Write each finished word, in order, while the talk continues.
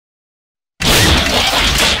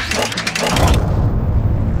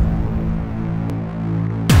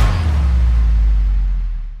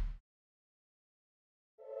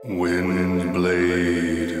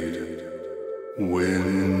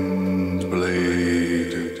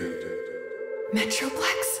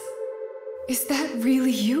Metroplex? Is that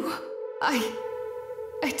really you? I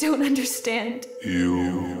don't understand.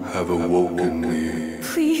 You have awoken me.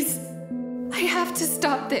 Please, I have to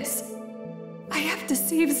stop this. I have to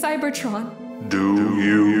save Cybertron. Do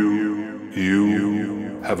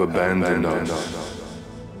you have abandoned us.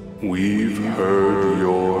 We've heard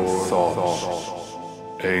your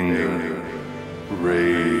thoughts. Anger,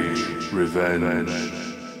 rage, revenge.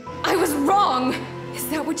 I was wrong! Is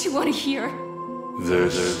that what you want to hear?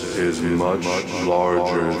 This is much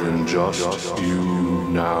larger than just you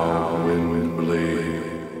now in Blade.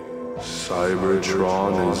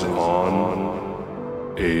 Cybertron is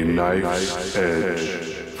on a knife's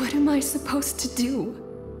edge. What am I supposed to do?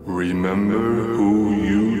 Remember who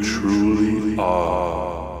you truly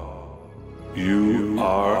are. You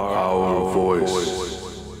are our voice.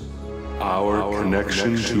 Our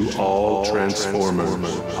connection to all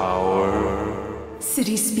Transformers. Our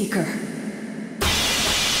City Speaker.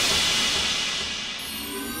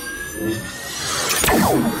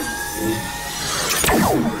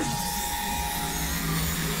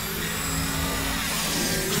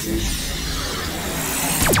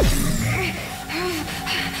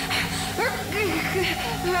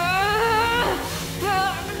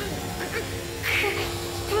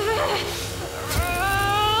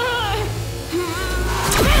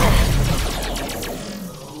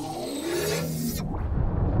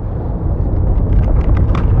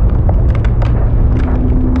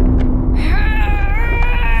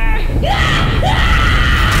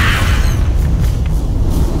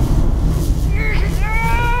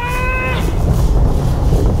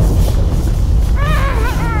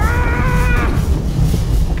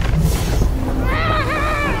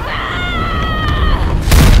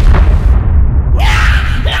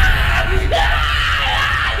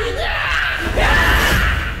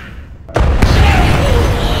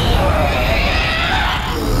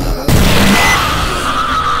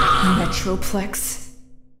 Metroplex.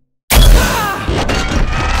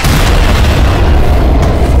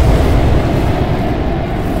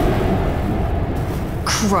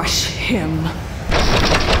 Crush him.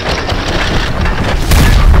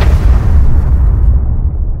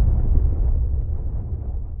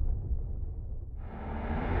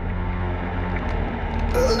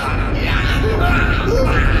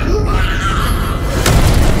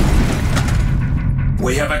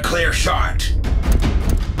 We have a clear shot.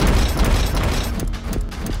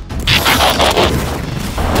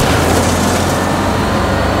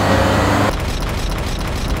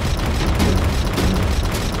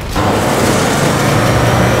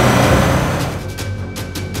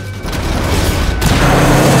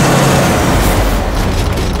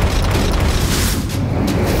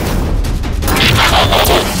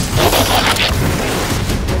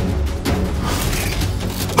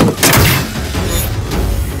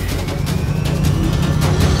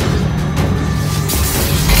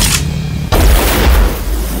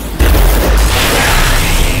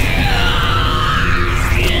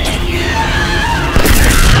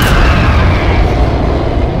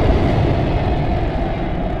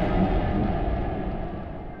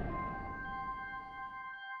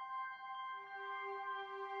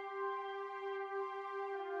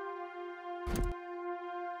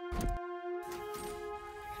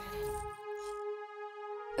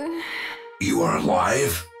 You are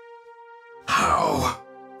alive? How?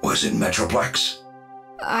 Was it Metroplex?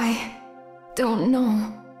 I don't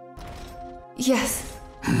know. Yes.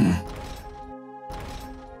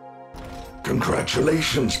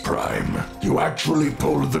 Congratulations, Prime. You actually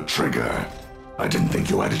pulled the trigger. I didn't think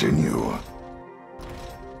you had it in you.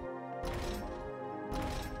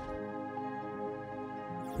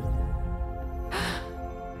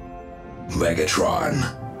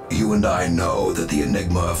 Megatron, you and I know that the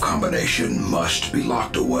enigma of combination must be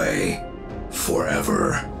locked away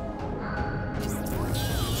forever.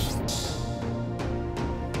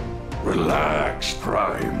 Relax,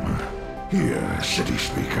 Prime. Here, City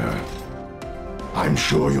Speaker. I'm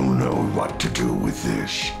sure you'll know what to do with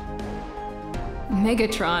this.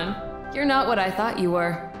 Megatron, you're not what I thought you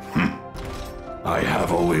were. I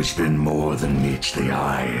have always been more than meets the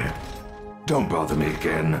eye. Don't bother me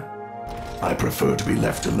again. I prefer to be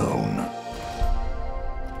left alone.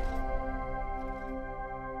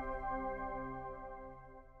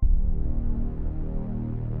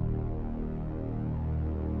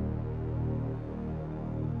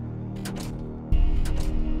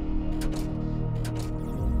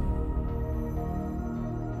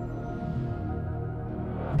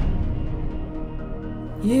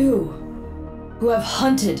 You, who have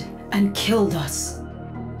hunted and killed us.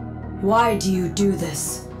 Why do you do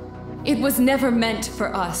this? It was never meant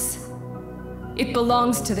for us. It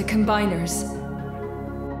belongs to the Combiners.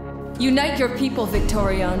 Unite your people,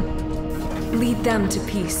 Victorion. Lead them to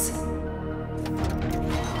peace.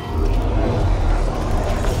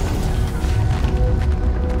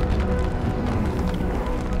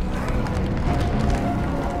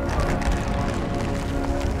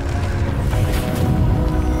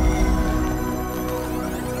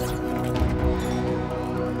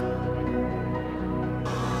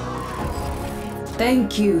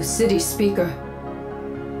 Thank you, City Speaker.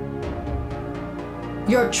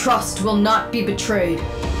 Your trust will not be betrayed.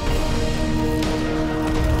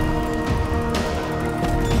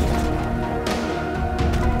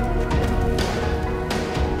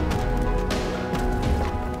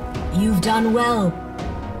 You've done well,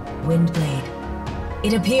 Windblade.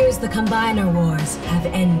 It appears the Combiner Wars have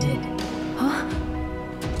ended. Huh?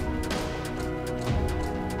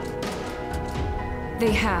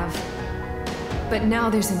 They have. But now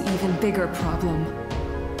there's an even bigger problem.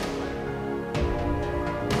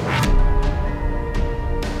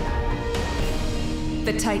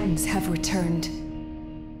 The Titans have returned.